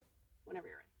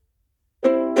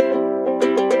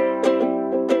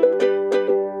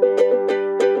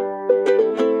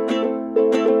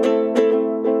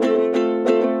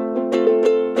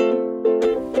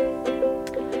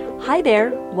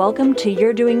there, welcome to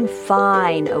You're Doing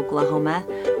Fine, Oklahoma,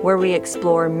 where we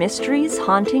explore mysteries,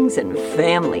 hauntings, and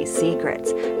family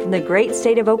secrets from the great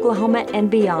state of Oklahoma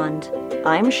and beyond.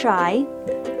 I'm Shy.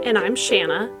 And I'm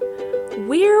Shanna.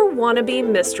 We're wannabe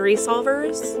mystery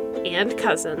solvers and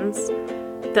cousins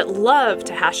that love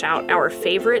to hash out our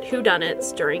favorite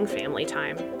whodunits during family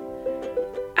time.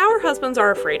 Our husbands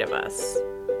are afraid of us.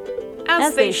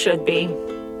 As they should be.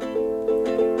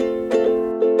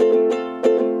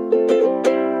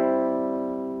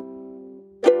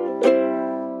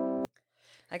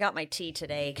 I got my tea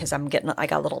today because I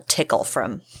got a little tickle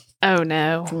from Oh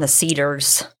no. the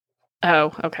cedars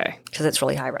Oh, okay. because it's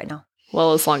really high right now.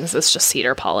 Well, as long as it's just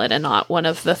cedar pollen and not one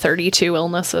of the 32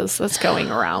 illnesses that's going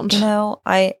around. You know,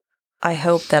 I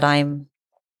hope that I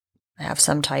have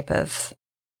some type of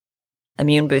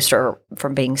immune booster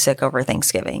from being sick over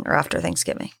Thanksgiving or after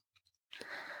Thanksgiving.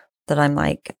 That I'm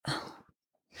like,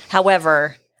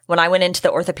 however, when I went into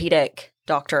the orthopedic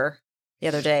doctor the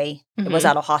other day, it was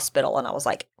at a hospital, and I was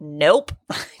like, nope.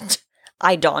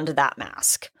 I donned that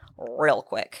mask real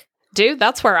quick. Dude,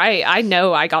 that's where I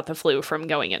know I got the flu from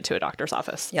going into a doctor's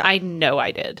office. Yeah. I know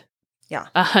I did. Yeah.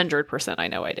 100% I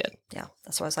know I did. Yeah.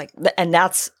 That's what I was like. And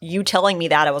that's you telling me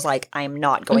that. I was like, I am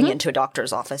not going into a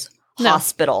doctor's office,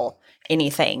 hospital,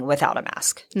 anything without a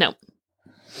mask. No.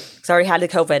 Because I already had the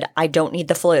COVID. I don't need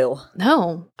the flu.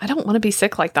 No, I don't want to be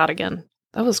sick like that again.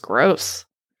 That was gross.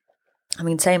 I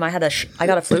mean, same. I got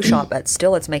a flu shot, but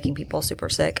still it's making people super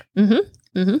sick. It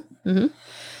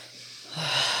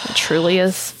truly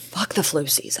is. Fuck the flu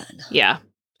season. Yeah,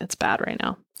 it's bad right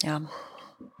now. Yeah.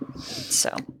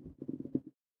 So.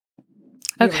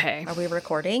 Okay. Are we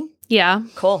recording? Yeah.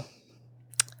 Cool.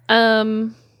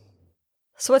 So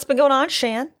what's been going on,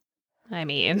 Shan? I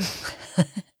mean,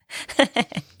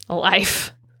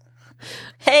 life.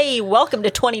 Hey, welcome to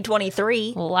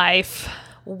 2023. Life.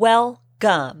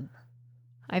 Welcome.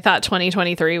 I thought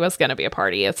 2023 was going to be a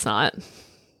party. It's not.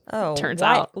 Oh, turns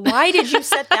out. Why did you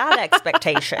set that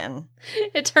expectation?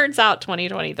 It turns out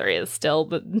 2023 is still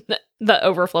the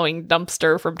overflowing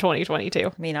dumpster from 2022.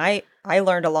 I mean, I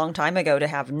learned a long time ago to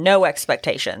have no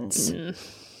expectations. Or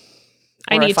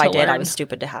if I did, I was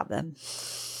stupid to have them.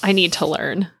 I need to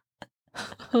learn.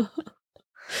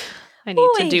 I need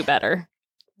to do better.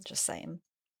 Just saying.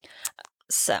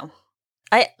 So,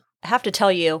 I have to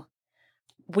tell you,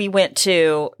 we went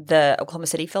to the Oklahoma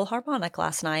City Philharmonic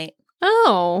last night.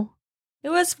 Oh. It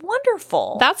was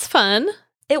wonderful. That's fun.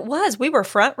 It was. We were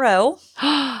front row.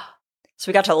 So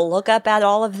we got to look up at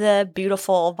all of the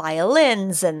beautiful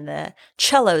violins and the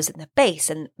cellos and the bass.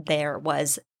 And there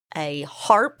was a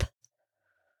harp.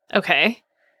 Okay.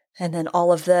 And then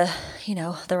all of the,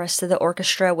 the rest of the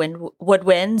orchestra,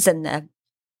 woodwinds and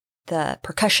the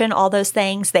percussion, all those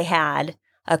things. They had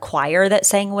a choir that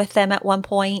sang with them at one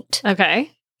point.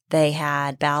 Okay. They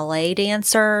had ballet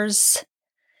dancers.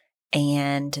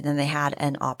 And then they had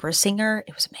an opera singer.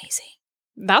 It was amazing.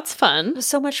 That's fun. It was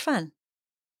so much fun.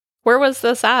 Where was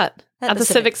this at? At the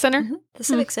Civic Center? Mm-hmm. The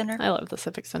Civic Center. I love the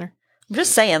Civic Center. I'm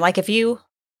just saying, if you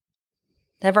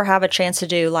ever have a chance to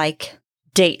do,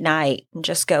 date night and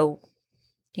just go,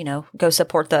 go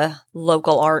support the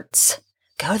local arts,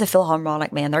 go to the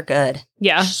Philharmonic, man. They're good.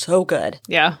 Yeah. So good.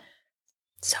 Yeah.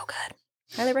 So good.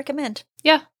 Highly recommend.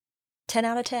 Yeah. 10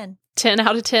 out of 10. 10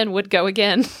 out of 10 would go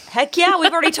again. Heck yeah,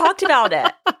 we've already talked about it.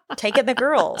 Taking the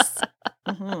girls.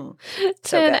 Mm-hmm.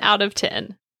 10 out of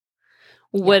 10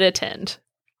 would attend.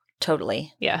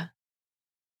 Totally. Yeah.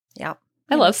 Yeah.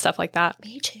 I love stuff like that.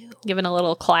 Me too. Giving a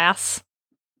little class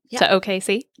to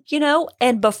OKC.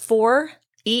 And before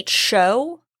each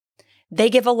show, they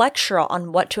give a lecture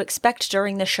on what to expect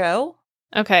during the show.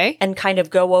 Okay. And kind of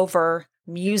go over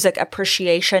music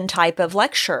appreciation type of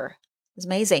lecture. It was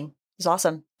amazing. It was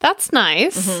awesome. That's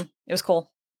nice. Mm-hmm. It was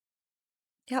cool.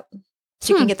 Yep.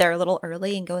 So you can get there a little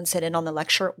early and go and sit in on the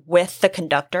lecture with the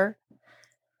conductor.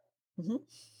 Mm-hmm.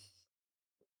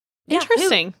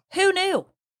 Interesting. Yeah, who knew?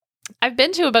 I've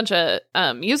been to a bunch of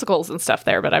musicals and stuff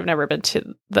there, but I've never been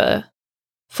to the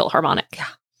Philharmonic. Yeah.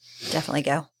 Definitely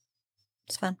go.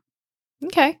 It's fun.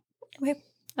 Okay.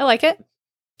 I like it.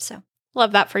 So.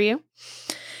 Love that for you.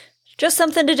 Just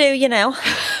something to do,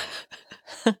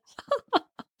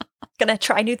 Gonna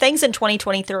try new things in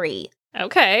 2023.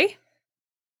 Okay.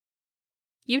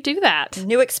 You do that.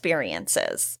 New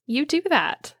experiences. You do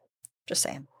that. Just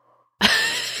saying.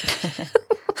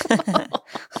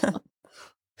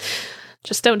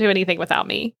 Just don't do anything without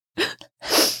me.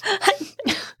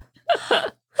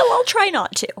 I'll try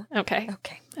not to. Okay.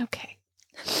 Okay.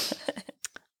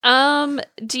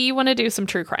 Do you want to do some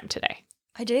true crime today?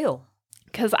 I do.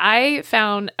 Because I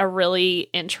found a really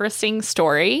interesting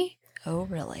story Oh,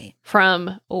 really?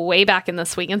 from way back in the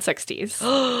swingin' 60s.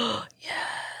 Oh,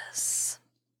 yes.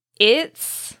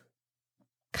 It's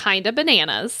kind of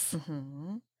bananas.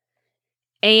 Mm-hmm.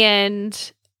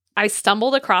 And I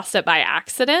stumbled across it by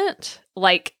accident.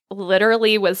 Like,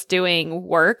 literally was doing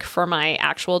work for my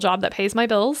actual job that pays my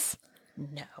bills.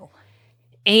 No.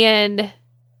 And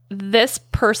this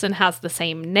person has the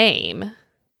same name.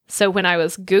 So when I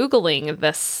was Googling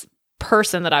this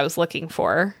person that I was looking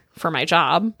for my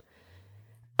job,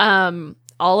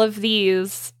 all of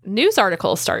these news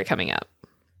articles started coming up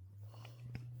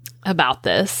about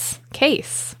this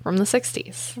case from the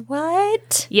 60s.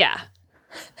 What? Yeah.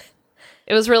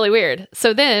 It was really weird.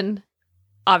 So then,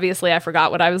 obviously, I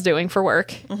forgot what I was doing for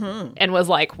work and was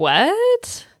like,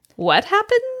 what? What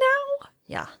happened now?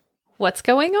 Yeah. What's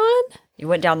going on? You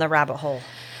went down the rabbit hole.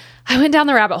 I went down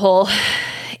the rabbit hole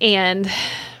and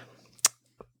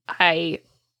I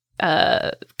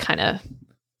kind of,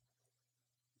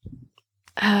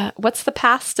 what's the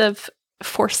past of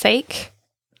forsake?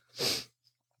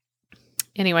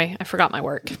 Anyway, I forgot my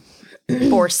work.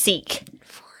 Forseek.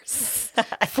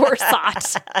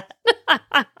 Forsought.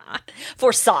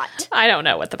 Forsought. I don't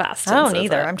know what the past tense I don't is.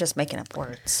 either. I'm just making up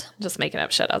words. Just making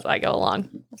up shit as I go along.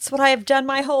 That's what I have done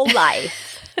my whole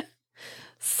life.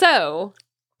 So,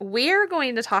 we're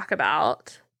going to talk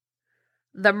about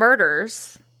the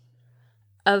murders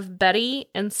of Betty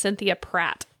and Cynthia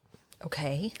Pratt.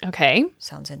 Okay. Okay.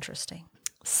 Sounds interesting.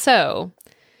 So,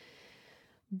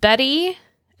 Betty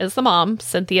is the mom.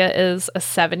 Cynthia is a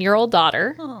 7-year-old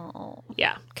daughter. Oh.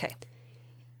 Yeah. Okay.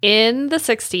 In the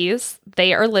 60s,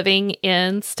 they are living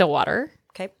in Stillwater.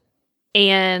 Okay.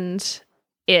 And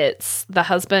it's the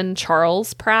husband,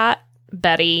 Charles Pratt,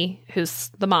 Betty, who's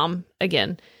the mom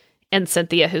again, and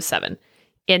Cynthia, who's 7,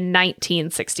 in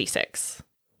 1966.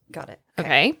 Got it.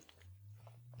 Okay.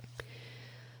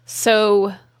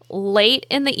 So late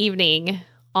in the evening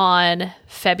on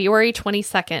February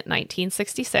 22nd,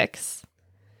 1966,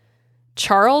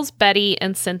 Charles, Betty,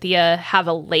 and Cynthia have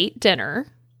a late dinner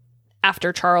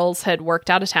after Charles had worked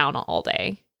out of town all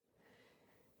day.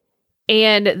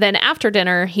 And then after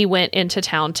dinner, he went into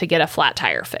town to get a flat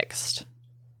tire fixed.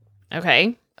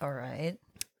 Okay. All right.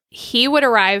 He would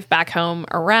arrive back home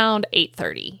around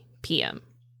 8:30 p.m.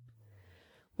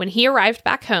 When he arrived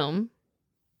back home,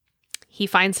 he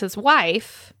finds his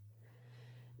wife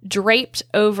draped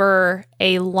over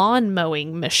a lawn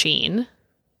mowing machine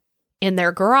in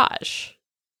their garage.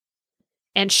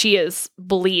 And she is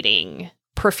bleeding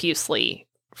profusely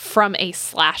from a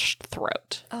slashed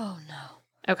throat. Oh,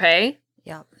 no. Okay?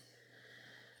 Yep.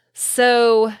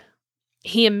 So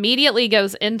he immediately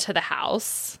goes into the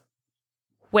house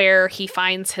where he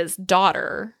finds his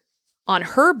daughter on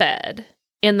her bed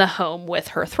in the home with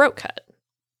her throat cut,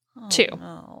 too.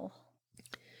 No.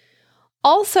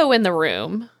 Also in the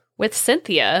room with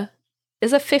Cynthia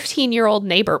is a 15-year-old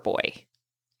neighbor boy.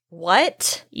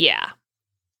 What? Yeah.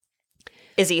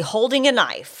 Is he holding a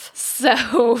knife?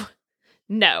 So,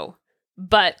 no,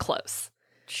 but close.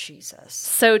 Jesus.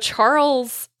 So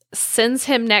Charles sends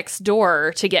him next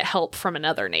door to get help from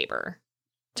another neighbor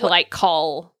to What? like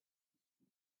call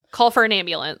for an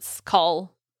ambulance,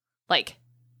 call like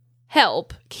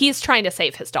help. He's trying to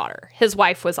save his daughter. His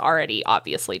wife was already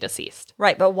obviously deceased.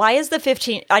 Right, but why is the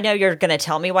 15... I know you're going to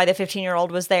tell me why the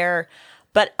 15-year-old was there,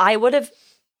 but I would have,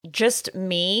 just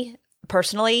me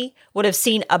personally, would have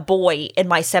seen a boy in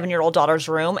my 7-year-old daughter's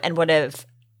room and would have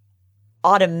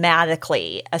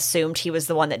automatically assumed he was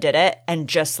the one that did it and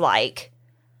just like...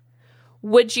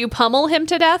 Would you pummel him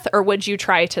to death or would you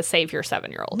try to save your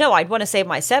 7-year-old? No, I'd want to save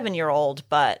my 7-year-old,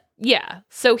 but... Yeah.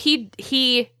 So he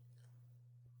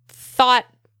thought,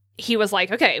 he was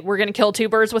like, okay, we're going to kill 2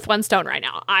 birds with 1 stone right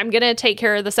now. I'm going to take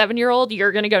care of the 7-year-old.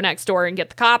 You're going to go next door and get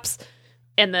the cops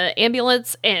and the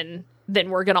ambulance, and then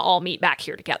we're going to all meet back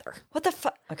here together. What the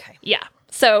fuck? Okay. Yeah.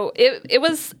 So it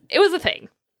was a thing.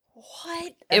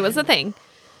 What? It was a thing.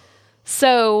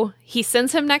 So he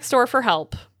sends him next door for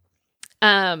help.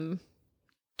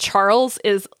 Charles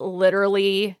is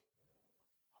literally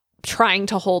trying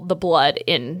to hold the blood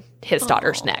in his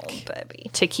daughter's neck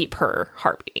Baby. to keep her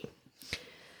heart beating.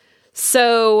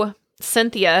 So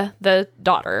Cynthia, the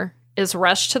daughter, is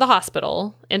rushed to the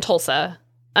hospital in Tulsa,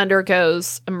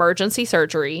 undergoes emergency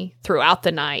surgery throughout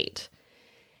the night,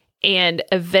 and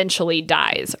eventually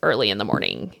dies early in the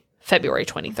morning, February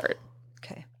 23rd.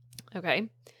 Okay. Okay.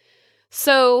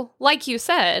 So, like you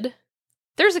said,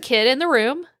 there's a kid in the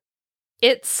room.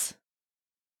 There's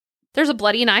a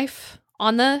bloody knife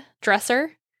on the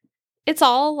dresser. It's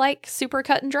all like super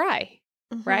cut and dry,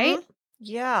 right?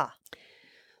 Yeah.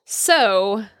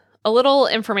 So, a little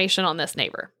information on this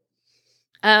neighbor.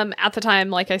 At the time,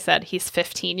 like I said, he's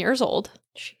 15 years old.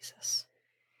 Jesus.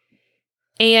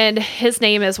 And his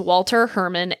name is Walter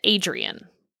Herman Adrian.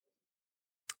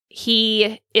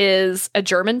 He is a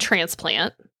German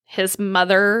transplant. His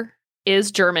mother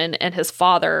is German and his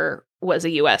father was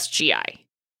a U.S. GI.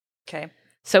 Okay.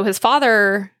 So his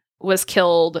father was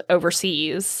killed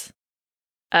overseas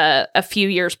a few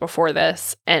years before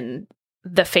this, and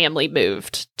the family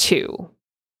moved to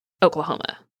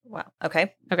Oklahoma. Wow.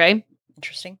 Okay. Okay.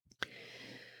 Interesting.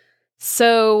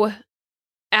 So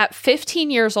at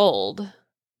 15 years old,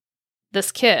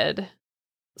 this kid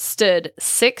stood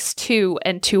 6'2"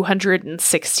 and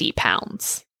 260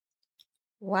 pounds.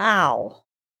 Wow.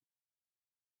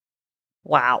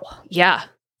 Wow. Yeah.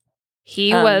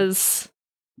 He was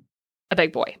a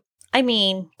big boy. I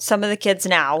mean, some of the kids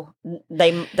now,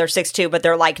 they're 6'2", but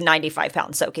they're like 95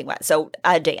 pounds soaking wet. So,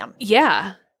 damn.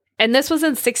 Yeah. And this was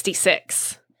in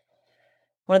 66.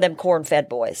 One of them corn-fed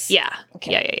boys. Yeah.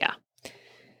 Okay. Yeah.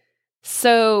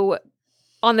 So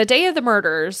on the day of the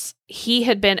murders, he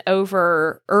had been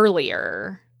over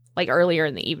earlier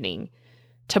in the evening,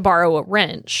 to borrow a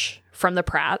wrench from the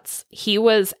Pratts. He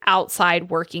was outside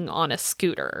working on a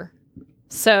scooter.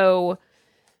 So,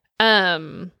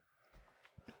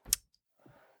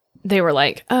 they were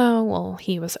like, oh, well,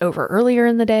 he was over earlier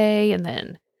in the day. And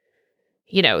then,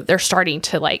 they're starting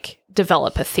to like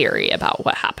develop a theory about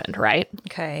what happened, right?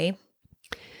 Okay.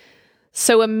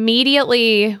 So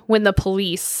immediately when the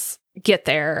police get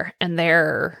there and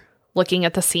they're looking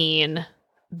at the scene,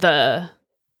 the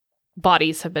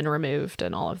bodies have been removed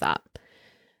and all of that.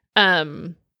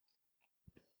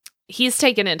 He's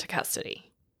taken into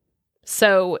custody.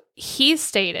 So he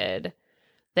stated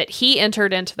that he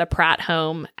entered into the Pratt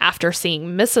home after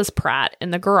seeing Mrs. Pratt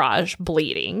in the garage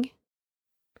bleeding.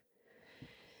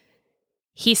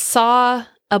 He saw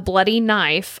a bloody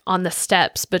knife on the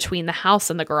steps between the house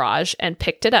and the garage and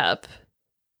picked it up,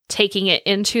 taking it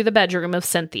into the bedroom of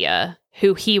Cynthia,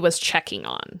 who he was checking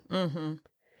on. Mm-hmm.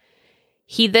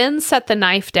 He then set the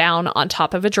knife down on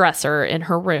top of a dresser in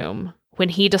her room when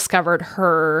he discovered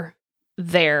her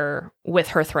there with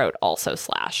her throat also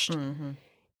slashed. Mm-hmm.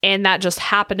 And that just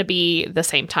happened to be the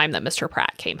same time that Mr.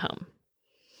 Pratt came home.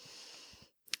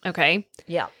 Okay?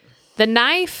 Yeah. The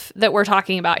knife that we're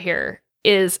talking about here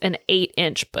is an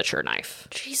 8-inch butcher knife.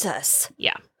 Jesus.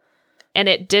 Yeah. And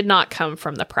it did not come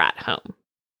from the Pratt home.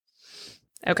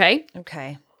 Okay?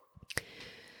 Okay.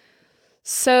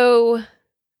 So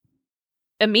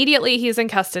immediately he's in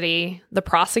custody. The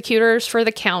prosecutors for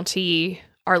the county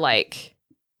are like,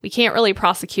 we can't really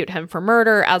prosecute him for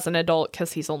murder as an adult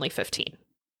because he's only 15.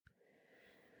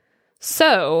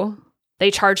 So they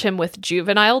charge him with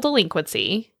juvenile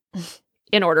delinquency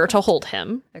in order to hold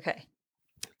him. Okay.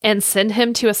 And send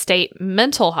him to a state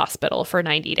mental hospital for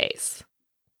 90 days.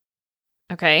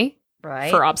 Okay?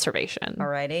 Right. For observation.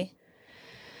 Alrighty.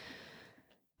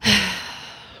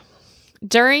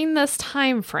 During this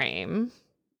time frame,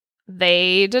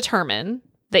 they determine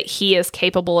that he is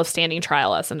capable of standing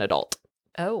trial as an adult.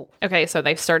 Oh. Okay, so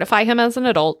they certify him as an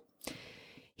adult.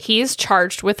 He's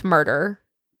charged with murder,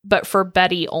 but for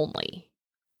Betty only,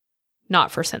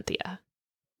 not for Cynthia.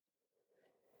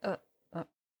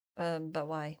 But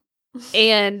why?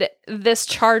 And this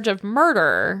charge of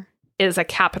murder is a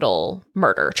capital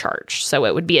murder charge. So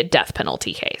it would be a death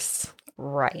penalty case.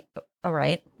 Right. All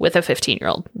right. With a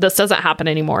 15-year-old. This doesn't happen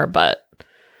anymore, but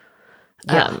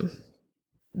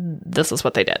this is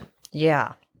what they did.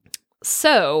 Yeah.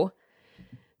 So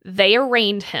they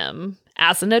arraigned him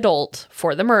as an adult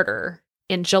for the murder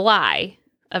in July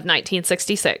of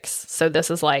 1966. So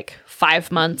this is like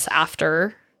 5 months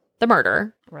after the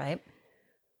murder. Right.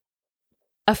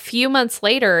 A few months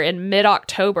later, in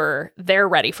mid-October, they're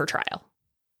ready for trial.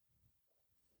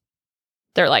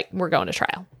 They're like, we're going to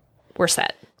trial. We're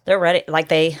set. They're ready. Like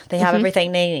they have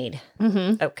everything they need.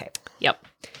 Mm-hmm. Okay. Yep.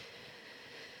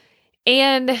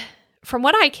 And from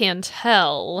what I can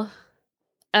tell,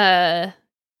 the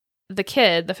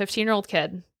kid, the 15-year-old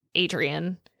kid,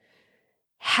 Adrian,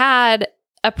 had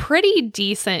a pretty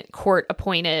decent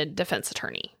court-appointed defense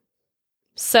attorney.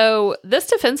 So this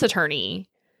defense attorney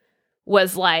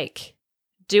was like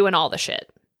doing all the shit.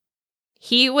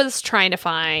 He was trying to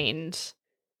find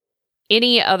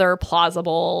any other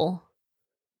plausible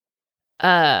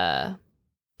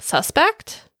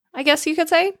suspect, I guess you could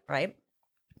say. Right.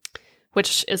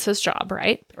 Which is his job,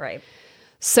 right? Right.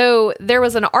 So there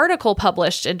was an article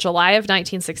published in July of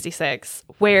 1966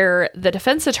 where the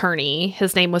defense attorney,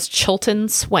 his name was Chilton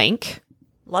Swank.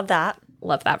 Love that.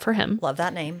 Love that for him. Love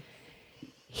that name.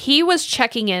 He was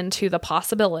checking into the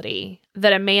possibility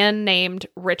that a man named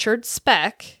Richard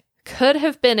Speck, could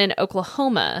have been in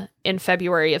Oklahoma in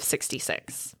February of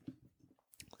 66.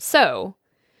 So,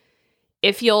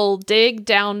 if you'll dig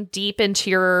down deep into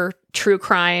your true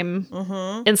crime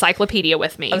encyclopedia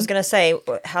with me. I was going to say,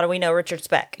 how do we know Richard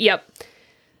Speck? Yep.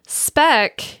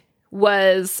 Speck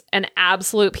was an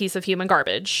absolute piece of human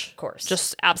garbage. Of course.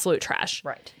 Just absolute trash.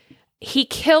 Right. He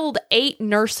killed 8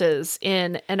 nurses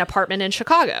in an apartment in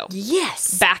Chicago.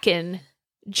 Yes. Back in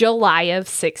July of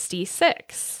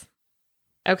 66.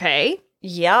 Okay.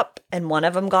 Yep. And one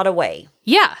of them got away.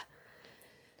 Yeah.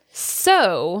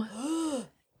 So,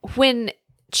 when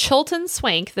Chilton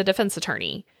Swank, the defense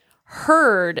attorney,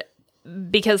 heard,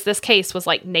 because this case was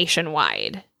like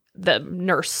nationwide, the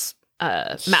nurse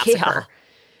massacre. Yeah.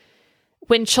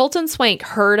 When Chilton Swank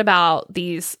heard about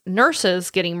these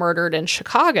nurses getting murdered in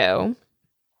Chicago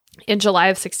in July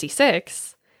of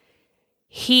 66,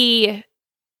 he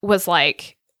was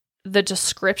like, the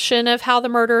description of how the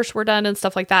murders were done and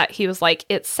stuff like that, he was like,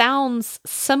 it sounds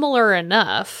similar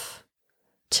enough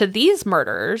to these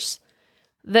murders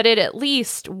that it at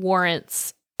least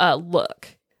warrants a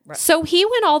look. Right. So he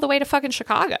went all the way to fucking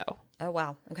Chicago. Oh,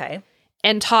 wow. Okay.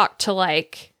 And talked to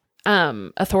like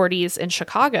authorities in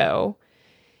Chicago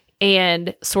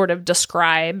and sort of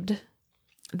described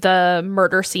the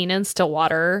murder scene in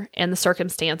Stillwater and the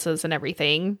circumstances and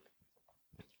everything.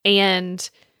 And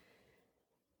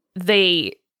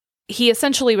he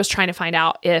essentially was trying to find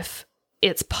out if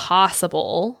it's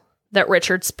possible that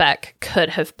Richard Speck could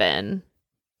have been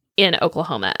in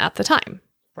Oklahoma at the time.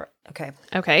 Right. Okay.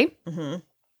 Okay. Mm-hmm.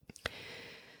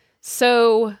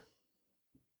 So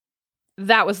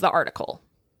that was the article.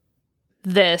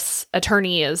 This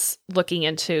attorney is looking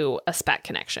into a Speck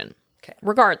connection. Okay.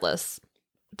 Regardless,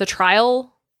 the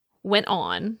trial went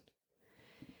on,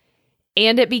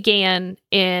 and it began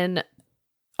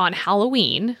on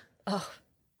Halloween,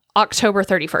 October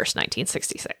 31st,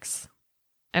 1966.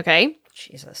 Okay?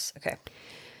 Jesus. Okay.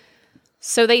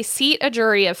 So they seat a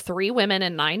jury of 3 women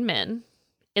and 9 men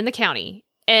in the county.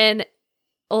 And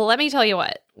let me tell you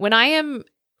what, when I am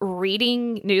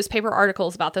reading newspaper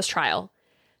articles about this trial,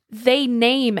 they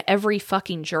name every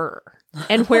fucking juror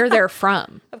and where they're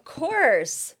from. Of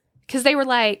course. Because they were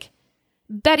like,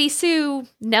 Betty Sue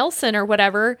Nelson or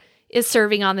whatever is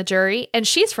serving on the jury, and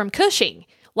she's from Cushing.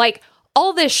 Like,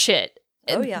 all this shit.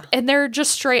 Oh, yeah. And they're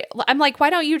just straight. I'm like, why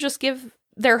don't you just give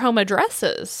their home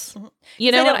addresses?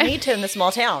 You know, they don't need to in the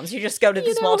small towns. You just go to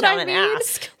the small town and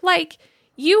ask. Like,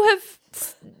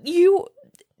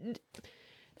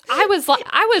 I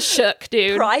was shook,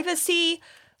 dude. Privacy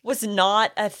was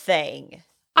not a thing.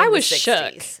 I was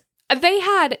shook. They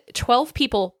had 12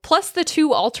 people plus the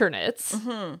 2 alternates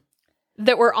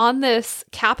that were on this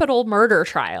capital murder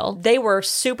trial. They were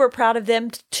super proud of them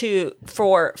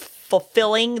for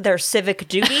fulfilling their civic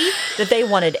duty that they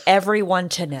wanted everyone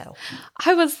to know.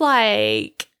 I was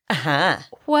like,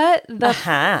 what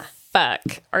the fuck?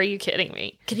 Are you kidding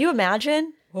me? Can you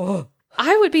imagine?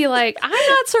 I would be like, I'm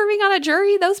not serving on a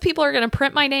jury. Those people are going to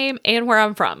print my name and where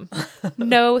I'm from.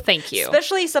 No, thank you.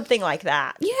 Especially something like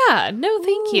that. Yeah, no,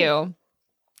 thank you.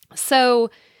 So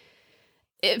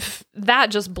if that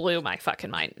just blew my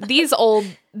fucking mind. These old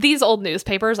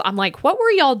newspapers, I'm like, what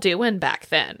were y'all doing back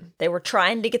then? They were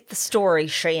trying to get the story,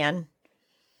 Shan.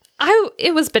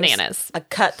 It was bananas. It was a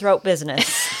cutthroat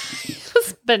business. It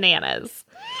was bananas.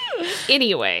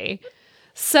 Anyway,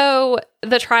 so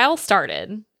the trial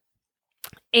started.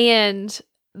 And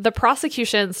the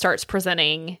prosecution starts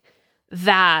presenting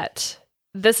that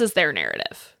this is their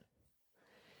narrative.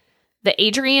 That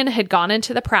Adrian had gone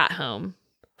into the Pratt home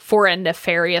for a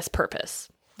nefarious purpose.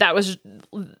 That was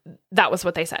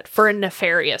what they said, for a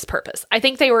nefarious purpose. I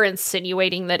think they were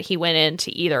insinuating that he went in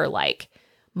to either like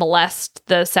molest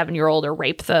the 7-year-old or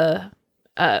rape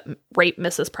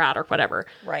Mrs. Pratt or whatever.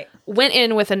 Right. Went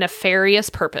in with a nefarious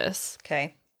purpose.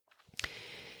 Okay.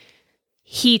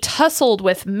 He tussled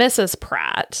with Mrs.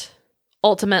 Pratt,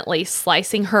 ultimately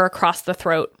slicing her across the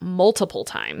throat multiple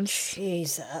times.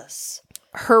 Jesus.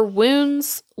 Her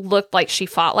wounds looked like she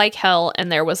fought like hell, and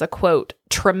there was a, quote,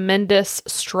 tremendous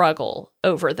struggle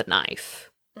over the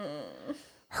knife.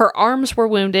 Her arms were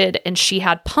wounded, and she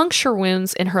had puncture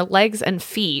wounds in her legs and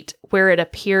feet where it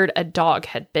appeared a dog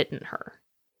had bitten her.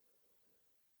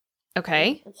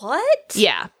 Okay? What?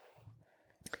 Yeah.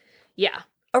 Yeah.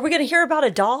 Are we going to hear about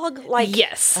a dog? Like,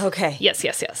 yes. Okay. Yes.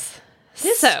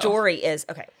 This story is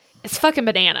okay. It's fucking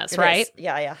bananas, right? Is.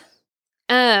 Yeah.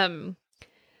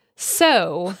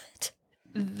 So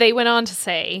they went on to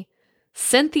say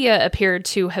Cynthia appeared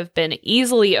to have been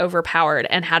easily overpowered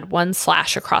and had one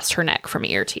slash across her neck from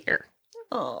ear to ear.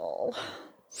 Oh.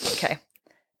 Okay.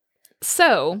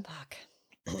 So Fuck.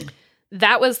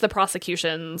 that was the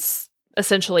prosecution's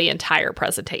essentially entire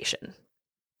presentation.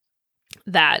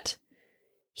 That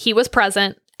he was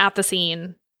present at the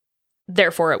scene,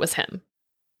 therefore it was him.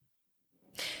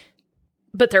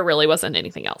 But there really wasn't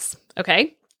anything else.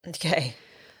 Okay? Okay.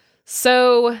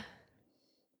 So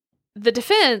the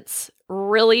defense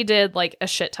really did like a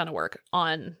shit ton of work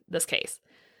on this case.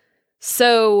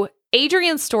 So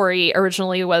Adrian's story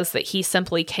originally was that he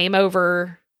simply came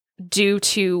over due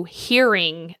to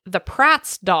hearing the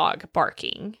Pratt's dog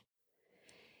barking.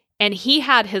 And he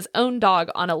had his own dog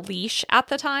on a leash at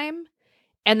the time.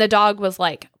 And the dog was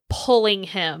like pulling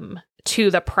him to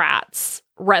the Pratt's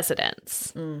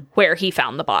residence where he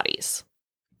found the bodies.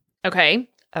 Okay?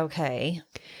 Okay.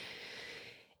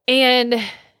 And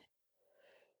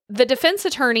the defense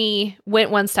attorney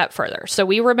went one step further. So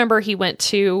we remember he went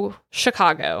to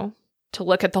Chicago to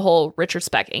look at the whole Richard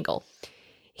Speck angle.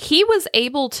 He was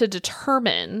able to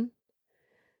determine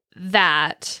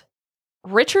that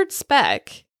Richard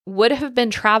Speck would have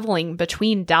been traveling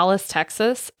between Dallas,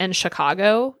 Texas, and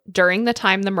Chicago during the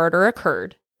time the murder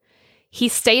occurred. He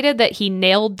stated that he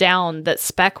nailed down that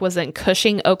Speck was in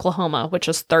Cushing, Oklahoma, which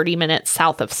is 30 minutes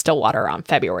south of Stillwater, on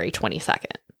February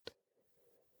 22nd.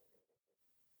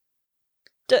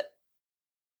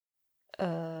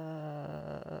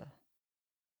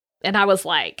 And I was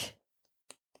like,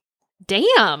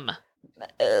 damn.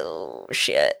 Oh,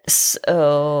 shit.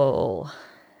 So,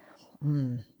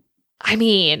 I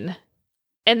mean,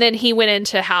 and then he went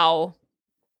into how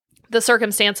the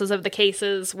circumstances of the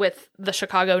cases with the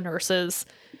Chicago nurses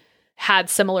had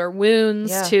similar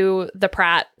wounds to the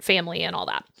Pratt family and all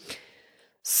that.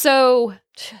 So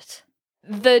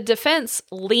the defense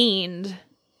leaned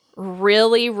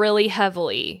really, really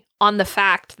heavily on the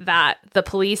fact that the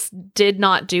police did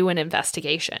not do an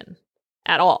investigation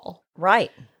at all.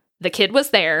 Right. The kid was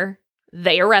there.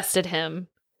 They arrested him.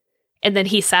 And then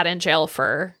he sat in jail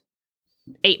for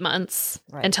 8 months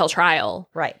until trial.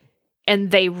 Right. And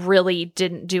they really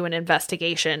didn't do an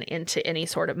investigation into any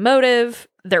sort of motive.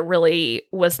 There really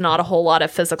was not a whole lot of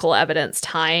physical evidence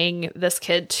tying this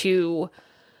kid to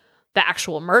the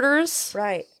actual murders.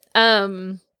 Right.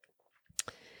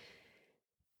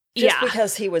 Just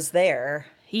because he was there.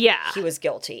 Yeah. He was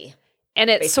guilty. And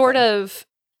it sort of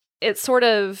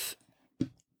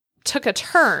took a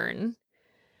turn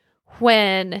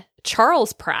when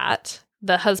Charles Pratt,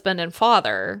 the husband and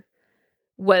father,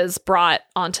 was brought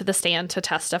onto the stand to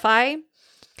testify.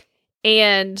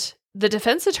 And the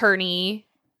defense attorney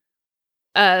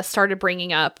started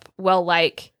bringing up, well,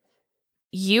 like,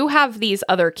 you have these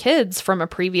other kids from a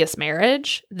previous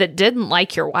marriage that didn't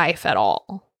like your wife at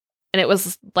all. And it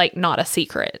was, like, not a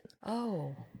secret.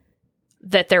 Oh.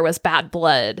 That there was bad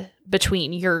blood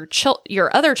between your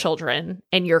other children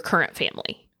and your current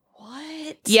family.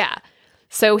 What? Yeah.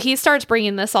 So he starts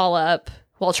bringing this all up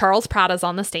while Charles Pratt is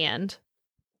on the stand.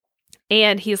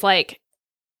 And he's like,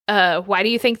 why do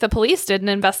you think the police didn't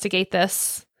investigate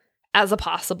this as a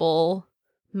possible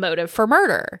motive for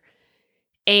murder?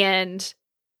 And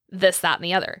this, that, and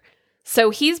the other. So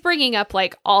he's bringing up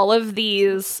like all of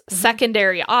these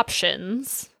secondary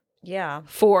options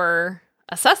for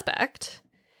a suspect.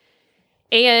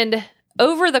 And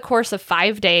over the course of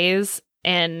 5 days,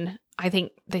 and I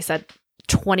think they said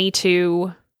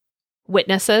 22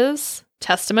 witnesses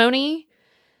testimony,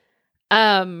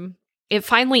 it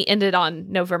finally ended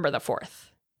on November the 4th,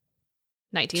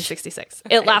 1966.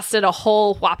 Okay. It lasted a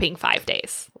whole whopping 5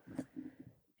 days.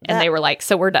 And they were like,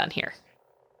 so we're done here.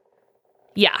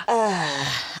 Yeah.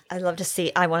 I'd love to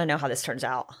see. I want to know how this turns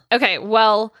out. Okay.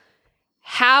 Well,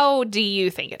 how do you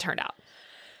think it turned out?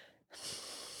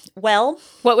 Well,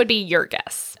 what would be your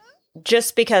guess?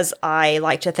 Just because I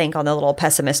like to think on the little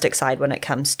pessimistic side when it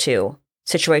comes to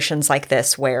situations like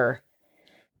this, where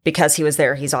because he was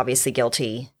there, he's obviously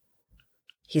guilty.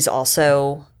 He's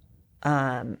also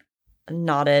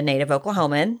not a native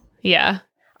Oklahoman. Yeah.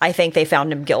 I think they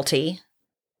found him guilty.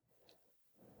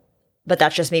 But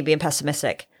that's just me being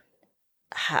pessimistic.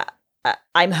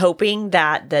 I'm hoping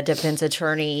that the defense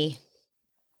attorney...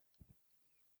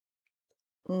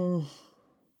 The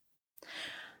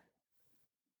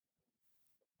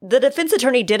defense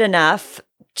attorney did enough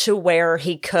to where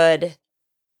he could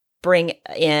bring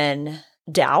in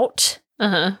doubt.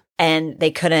 And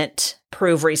they couldn't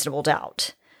prove reasonable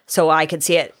doubt. So I could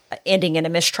see it ending in a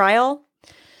mistrial.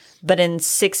 But in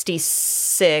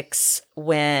 66,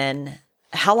 when...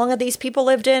 How long have these people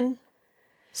lived in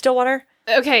Stillwater?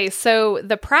 Okay, so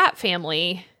the Pratt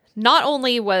family, not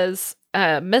only was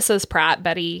Mrs. Pratt,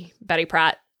 Betty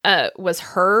Pratt, was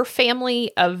her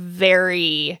family a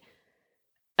very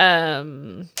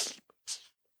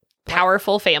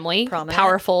powerful family, Prominent.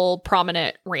 powerful,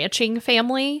 prominent ranching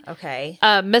family. Okay.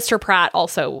 Mr. Pratt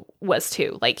also was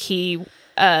too. Like he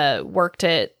worked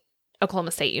at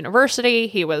Oklahoma State University.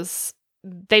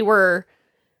 They were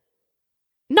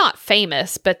not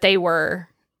famous, but they were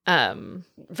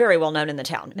very well known in the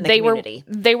town, in the community.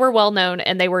 They were well known,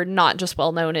 and they were not just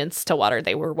well known in Stillwater.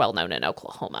 They were well known in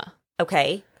Oklahoma.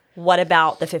 Okay. What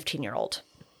about the 15-year-old?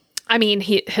 I mean,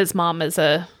 his mom is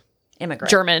a immigrant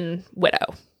German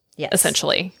widow, yes,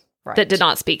 essentially, right, that did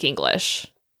not speak English.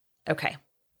 Okay.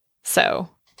 So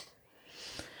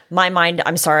my mind,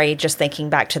 I'm sorry, just thinking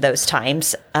back to those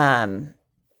times,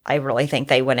 I really think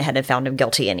they went ahead and found him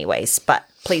guilty anyways, but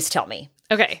please tell me.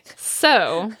 Okay.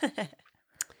 So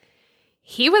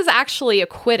he was actually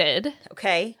acquitted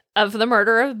Okay. of the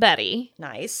murder of Betty.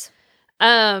 Nice.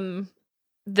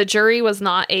 The jury was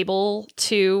not able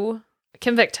to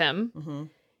convict him, Mm-hmm.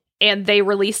 and they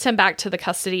released him back to the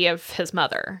custody of his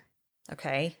mother,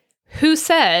 Okay. who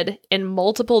said in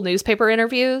multiple newspaper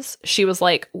interviews, she was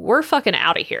like, we're fucking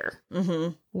out of here.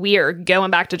 Mm-hmm. We are going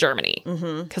back to Germany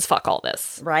Mm-hmm. because fuck all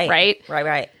this. Right. Right?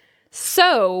 Right.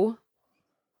 So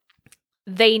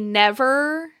they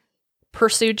never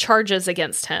pursued charges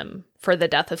against him for the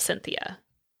death of Cynthia.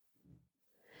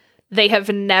 They have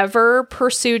never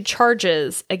pursued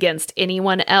charges against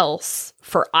anyone else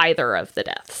for either of the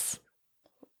deaths.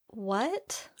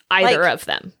 What? Either of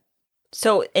them.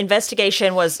 So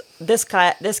investigation was this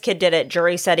kid did it.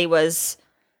 Jury said he was.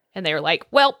 And they were like,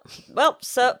 well,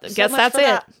 So guess much that's for it.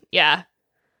 that. Yeah.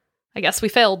 I guess we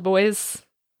failed, boys.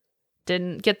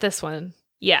 Didn't get this one.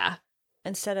 Yeah.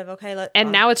 Instead of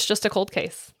And now it's just a cold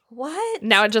case. what?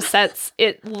 Now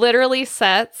it literally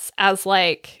sets as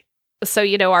like, so,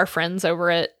 our friends over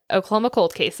at Oklahoma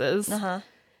Cold Cases,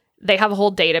 they have a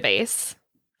whole database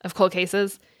of cold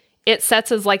cases. It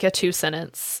sets as like a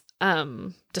 2-sentence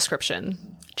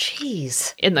description.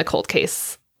 Jeez. In the cold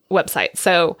case website.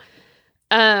 So,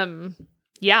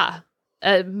 yeah,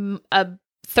 a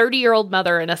 30-year-old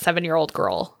mother and a 7-year-old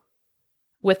girl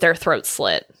with their throats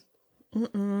slit.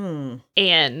 Mm-mm.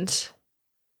 And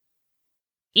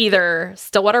either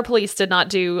Stillwater police did not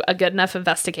do a good enough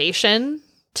investigation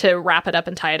to wrap it up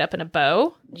and tie it up in a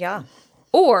bow. Yeah.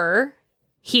 Or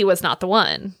he was not the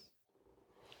one.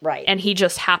 Right. And he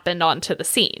just happened onto the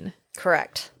scene.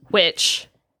 Correct. Which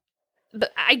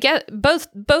I get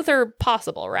both are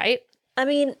possible, right? I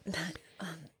mean,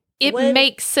 it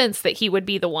makes sense that he would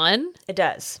be the one. It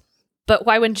does. But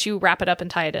why wouldn't you wrap it up and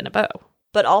tie it in a bow?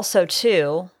 But also,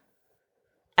 too,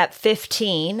 at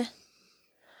 15,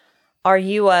 are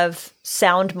you of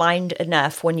sound mind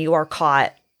enough when you are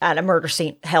caught at a murder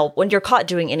scene, when you're caught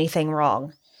doing anything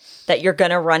wrong, that you're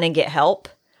going to run and get help?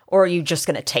 Or are you just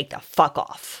going to take the fuck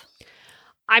off?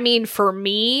 I mean, for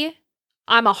me,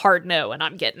 I'm a hard no and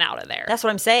I'm getting out of there. That's what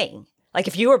I'm saying. Like,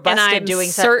 if you were busted and I'm doing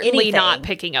certainly anything, not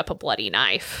picking up a bloody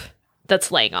knife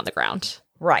that's laying on the ground.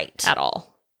 Right. At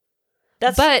all.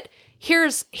 But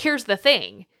here's the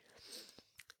thing.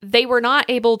 They were not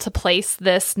able to place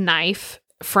this knife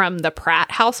from the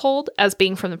Pratt household as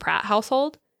being from the Pratt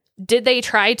household. Did they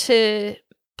try to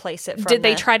place it?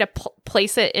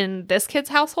 Place it in this kid's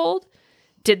household?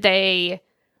 Did they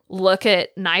look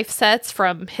at knife sets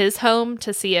from his home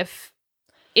to see if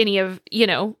any of,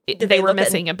 they were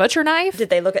missing a butcher knife?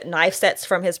 Did they look at knife sets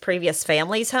from his previous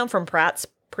family's home, from Pratt's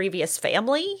previous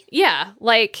family? Yeah,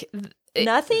 like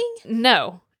nothing?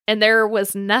 No. And there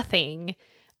was nothing.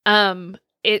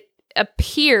 It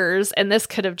appears, and this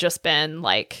could have just been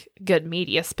like good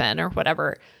media spin or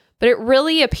whatever, but it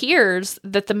really appears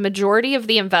that the majority of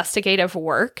the investigative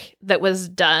work that was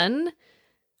done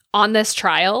on this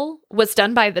trial was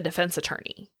done by the defense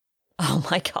attorney. Oh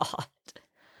my God.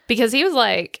 Because he was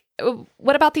like,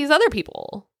 what about these other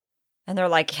people? And they're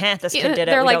like, this kid did it.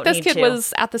 They're like, this kid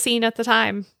was at the scene at the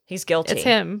time. He's guilty. It's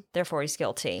him. Therefore, he's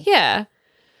guilty. Yeah.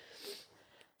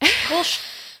 Well,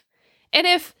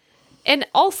 and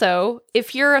also,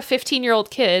 if you're a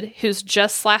 15-year-old kid who's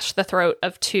just slashed the throat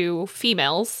of 2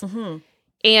 females,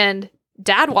 and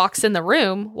dad walks in the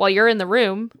room while you're in the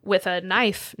room with a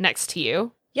knife next to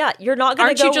you. Yeah, you're not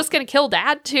going to Aren't you just going to kill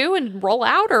dad too and roll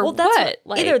out, or what?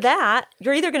 Either that,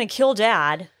 you're either going to kill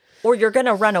dad, or you're going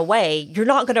to run away. You're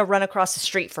not going to run across the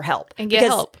street for help and get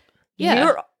help.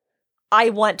 Yeah, I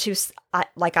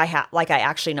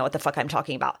actually know what the fuck I'm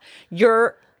talking about.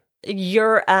 Your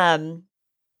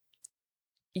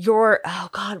oh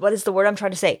God, what is the word I'm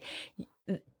trying to say?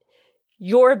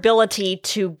 Your ability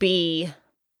to be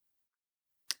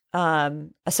a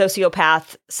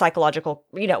sociopath, psychological,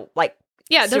 yeah,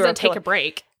 it doesn't take a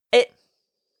break.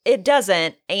 It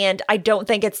doesn't. And I don't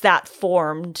think it's that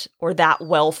formed or that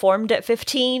well formed at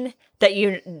 15 that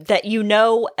you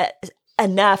know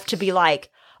enough to be like,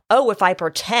 oh, if I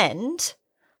pretend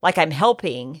like I'm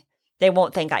helping, they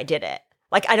won't think I did it.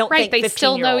 Like, I don't think they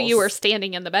still know you were 15-year-olds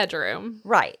standing in the bedroom.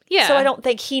 Right. Yeah. So I don't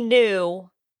think he knew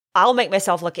I'll make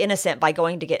myself look innocent by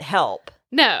going to get help.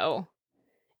 No.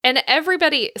 And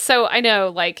everybody, so I know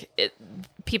like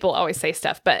people always say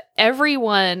stuff, but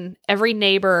everyone, every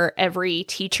neighbor, every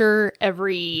teacher,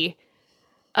 every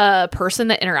person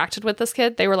that interacted with this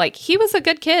kid, they were like, he was a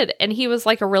good kid and he was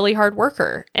like a really hard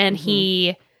worker and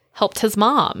he helped his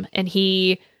mom and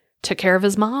he took care of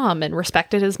his mom and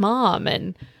respected his mom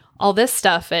and all this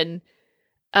stuff. And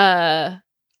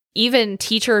even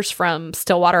teachers from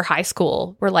Stillwater High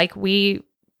School were like, we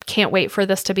can't wait for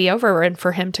this to be over and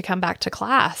for him to come back to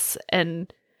class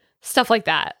and stuff like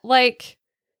that. Like,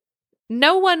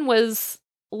 no one was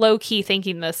low-key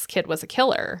thinking this kid was a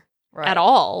killer at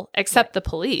all, except the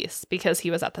police, because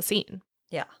he was at the scene.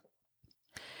 Yeah.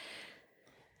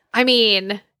 I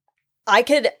mean, I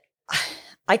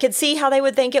could see how they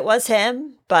would think it was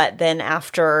him, but then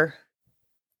after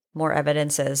more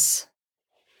evidence is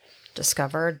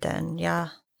discovered, then yeah.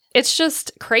 It's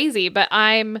just crazy, but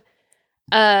I'm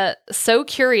so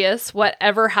curious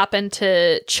whatever happened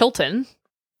to Chilton.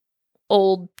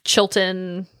 Old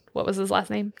Chilton, what was his last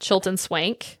name? Chilton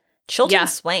Swank. Chilton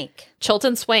Swank.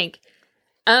 Chilton Swank.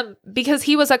 Because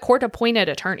he was a court-appointed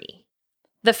attorney.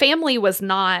 The family was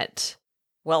not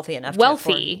wealthy enough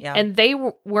and they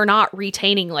were not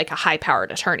retaining like a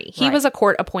high-powered attorney. He was a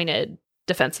court-appointed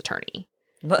defense attorney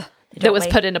that was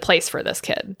put into place for this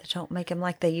kid. They don't make him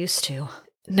like they used to.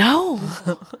 No.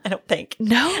 I don't think.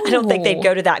 No. I don't think they'd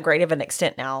go to that great of an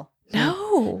extent now.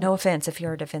 No. No offense if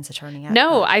you're a defense attorney.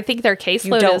 No, I think their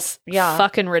caseload is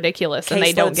fucking ridiculous and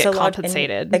they don't get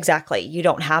compensated. Exactly. You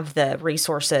don't have the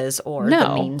resources or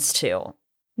the means to.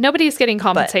 Nobody's getting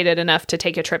compensated enough to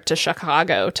take a trip to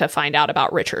Chicago to find out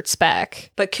about Richard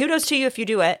Speck. But kudos to you if you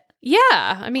do it. Yeah.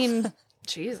 I mean,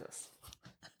 Jesus.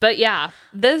 But yeah,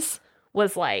 this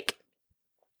was like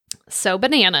so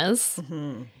bananas.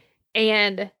 Mm-hmm.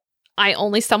 And I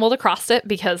only stumbled across it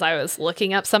because I was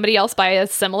looking up somebody else by a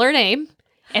similar name.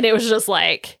 And it was just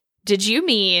like, did you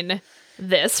mean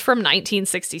this from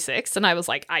 1966? And I was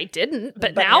like, I didn't,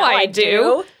 but now I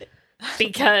do.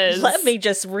 Because let me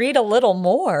just read a little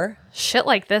more. Shit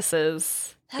like this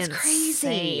is insane.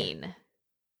 Crazy.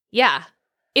 Yeah.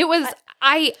 It was,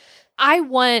 I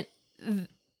want,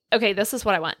 okay, this is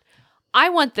what I want. I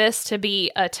want this to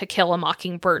be a To Kill a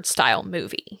Mockingbird style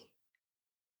movie.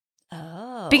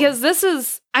 Oh. Because this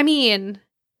is, I mean.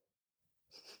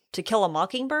 To Kill a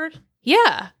Mockingbird?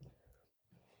 Yeah.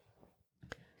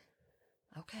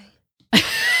 Okay.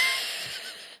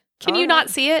 Can you not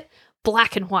see it?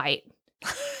 Black and white.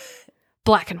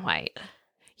 Black and white.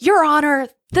 Your Honor,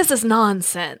 this is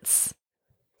nonsense.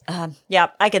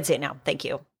 Yeah, I can see it now. Thank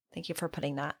you. Thank you for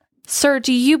putting that. Sir,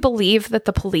 do you believe that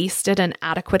the police did an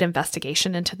adequate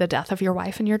investigation into the death of your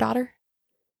wife and your daughter?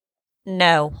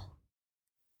 No.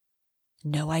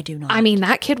 No, I do not. I mean,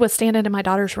 that kid was standing in my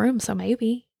daughter's room, so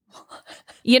maybe.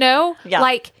 You know? Yeah.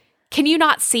 Like, can you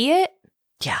not see it?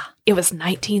 Yeah. It was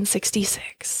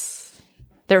 1966.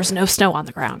 There was no snow on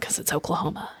the ground because it's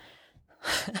Oklahoma.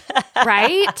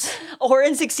 Right? Or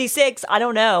in 66, I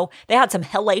don't know. They had some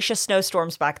hellacious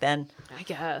snowstorms back then. I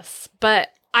guess. But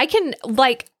I can,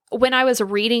 like, when I was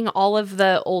reading all of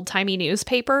the old-timey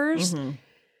newspapers,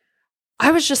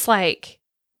 I was just like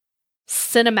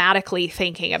cinematically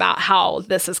thinking about how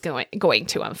this is going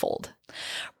to unfold.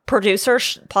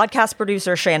 Podcast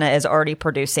producer Shanna is already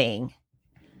producing.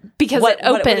 Because it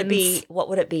opens. What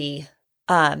would it be?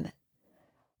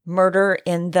 Murder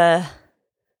in the...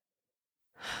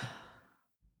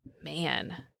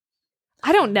 Man.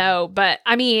 I don't know, but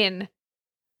I mean...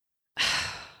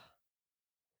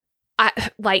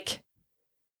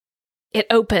 it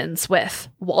opens with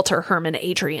Walter Herman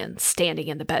Adrian standing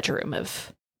in the bedroom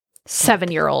of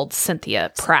 7-year-old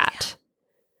Cynthia Pratt.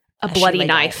 A bloody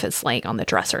knife is laying on the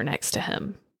dresser next to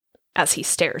him as he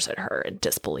stares at her in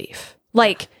disbelief.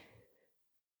 Like,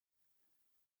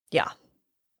 yeah.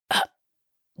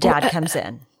 Dad comes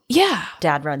in. Yeah.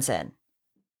 Dad runs in.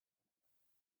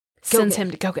 Sends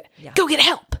him to go get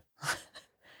help.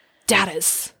 Dad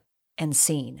is... And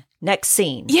scene. Next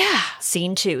scene. Yeah.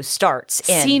 Scene 2 starts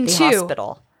in the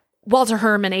hospital. Walter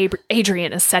Herman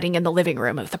Adrian is sitting in the living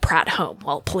room of the Pratt home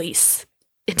while police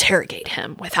interrogate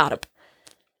him without a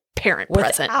parent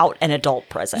present. Without an adult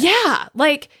present. Yeah.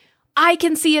 Like, I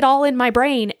can see it all in my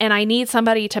brain, and I need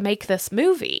somebody to make this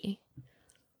movie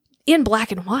in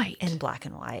black and white. In black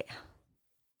and white.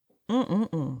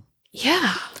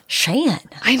 Yeah. Shan,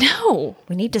 I know.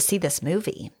 we need to see this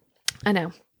movie. I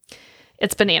know.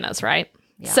 It's bananas, right?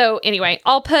 Yeah. So anyway,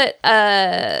 I'll put,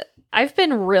 I've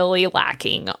been really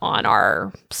lacking on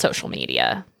our social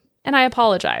media, and I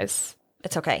apologize.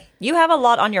 It's okay. You have a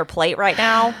lot on your plate right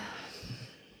now.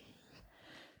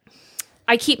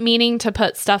 I keep meaning to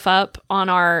put stuff up on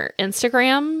our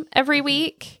Instagram every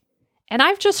week, and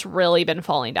I've just really been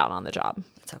falling down on the job.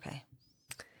 It's okay.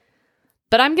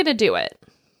 But I'm going to do it.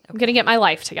 I'm going to get my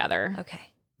life together. Okay.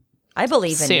 I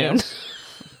believe in Soon. you.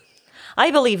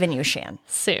 I believe in you, Shan.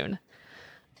 Soon.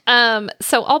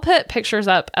 So I'll put pictures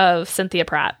up of Cynthia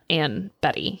Pratt and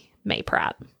Betty May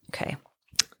Pratt. Okay.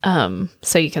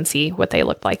 So you can see what they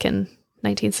looked like in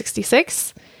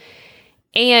 1966.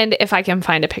 And if I can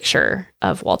find a picture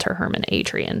of Walter Herman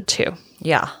Adrian too.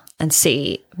 Yeah. And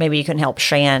see, maybe you can help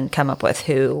Shan come up with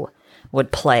who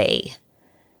would play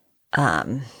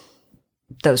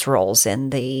those roles in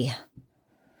the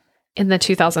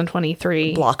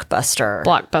 2023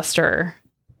 blockbuster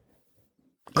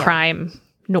crime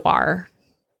noir.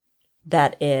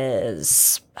 That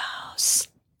is,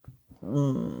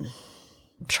 I'm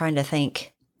trying to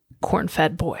think.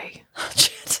 Corn-fed boy.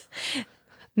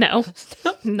 No,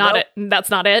 not Nope. it. That's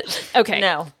not it. Okay.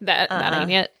 No. That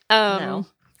ain't it. No.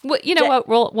 Well, you know what?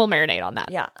 We'll marinate on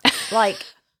that. Yeah. Like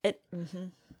it.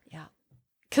 Yeah.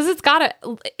 Because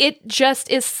it just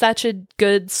is such a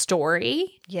good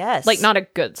story. Yes. Like, not a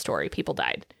good story. People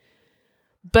died.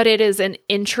 But it is an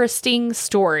interesting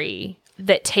story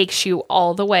that takes you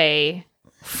all the way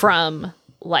from,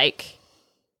 like,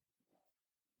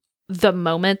 the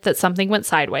moment that something went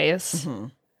sideways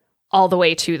all the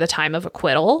way to the time of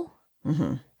acquittal.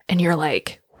 Mm-hmm. And you're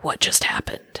like, what just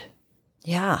happened?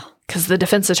 Yeah. Because the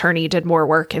defense attorney did more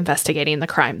work investigating the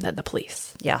crime than the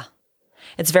police. Yeah.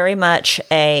 It's very much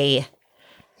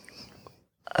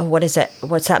what is it?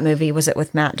 What's that movie? Was it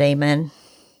with Matt Damon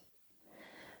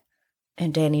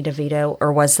and Danny DeVito?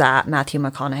 Or was that Matthew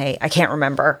McConaughey? I can't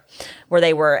remember. Where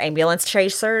they were ambulance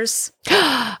chasers.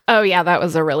 Oh, yeah. That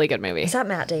was a really good movie. Is that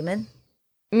Matt Damon?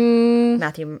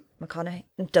 Matthew McConaughey?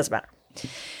 It doesn't matter.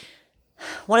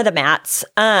 One of the Matts.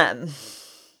 I'm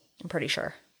pretty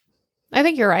sure. I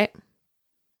think you're right.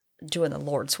 Doing the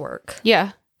Lord's work.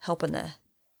 Yeah. Helping the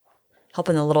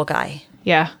little guy.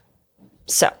 Yeah.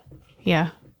 So.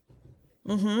 Yeah.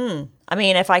 I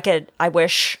mean, if I could, I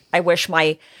wish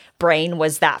my brain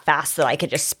was that fast that I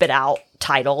could just spit out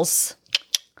titles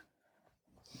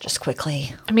just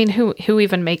quickly. I mean, who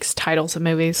even makes titles of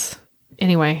movies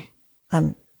anyway?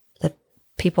 The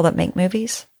people that make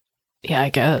movies. Yeah, I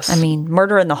guess. I mean,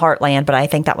 Murder in the Heartland, but I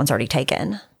think that one's already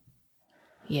taken.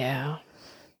 Yeah.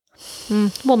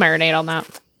 We'll marinate on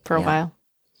that for a while.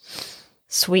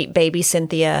 Sweet Baby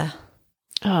Cynthia.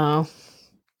 Oh.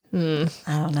 I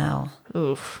don't know.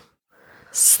 Oof.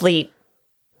 Sleep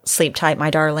tight, my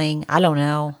darling. I don't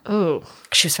know. Ooh.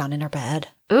 She was found in her bed.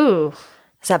 Ooh.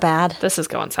 Is that bad? This is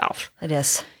going south. It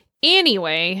is.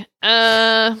 Anyway,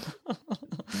 that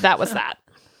was that.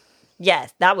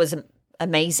 Yes, that was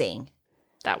amazing.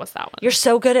 That was that one. You're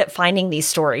so good at finding these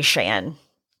stories, Shan.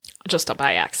 Just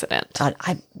by accident.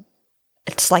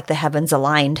 It's like the heavens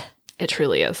aligned. It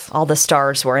truly is. All the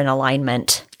stars were in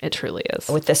alignment It truly is.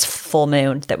 with this full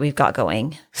moon that we've got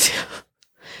going.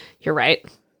 You're right.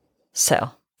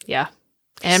 So, Yeah.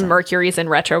 And Mercury's in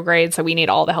retrograde, so we need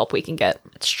all the help we can get.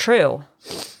 it's true.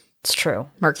 It's true.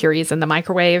 Mercury's in the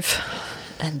microwave.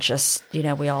 And just,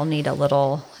 we all need a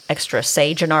little extra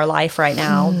sage in our life right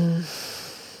now.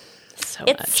 So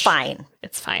It's much. fine.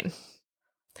 It's fine.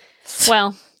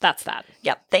 Well, that's that.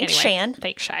 Yep. Thanks, Anyway, Shan.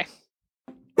 Thanks, Shay.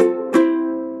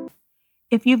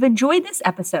 If you've enjoyed this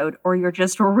episode or you're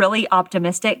just really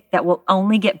optimistic that we'll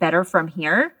only get better from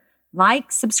here,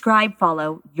 like, subscribe,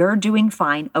 follow You're Doing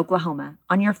Fine Oklahoma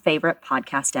on your favorite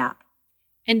podcast app.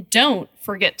 And don't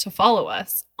forget to follow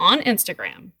us on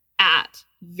Instagram at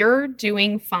You're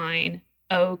Doing Fine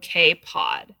OK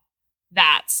Pod.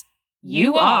 That's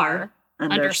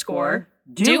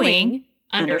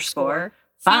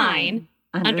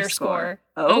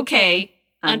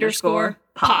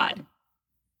UR_doing_fine_OK_pod.